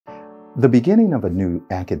The beginning of a new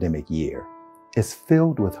academic year is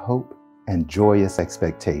filled with hope and joyous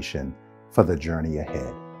expectation for the journey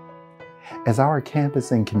ahead. As our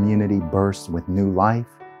campus and community bursts with new life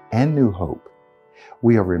and new hope,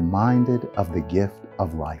 we are reminded of the gift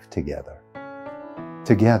of life together.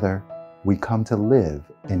 Together, we come to live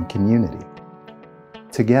in community.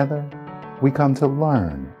 Together, we come to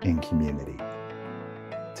learn in community.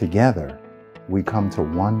 Together, we come to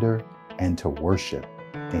wonder and to worship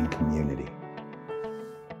in community.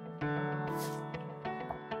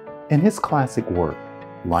 In his classic work,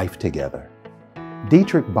 Life Together,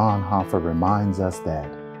 Dietrich Bonhoeffer reminds us that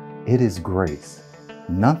it is grace,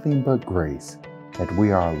 nothing but grace, that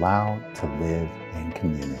we are allowed to live in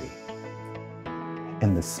community.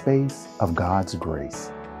 In the space of God's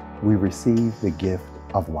grace, we receive the gift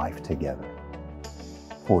of life together.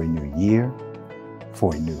 For a new year,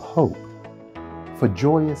 for a new hope, for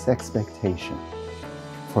joyous expectation,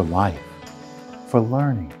 for life, for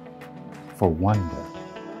learning, for wonder,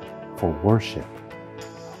 for worship,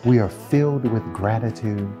 we are filled with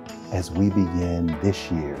gratitude as we begin this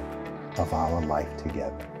year of our life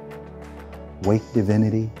together. Wake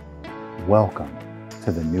Divinity, welcome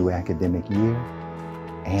to the new academic year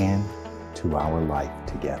and to our life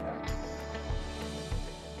together.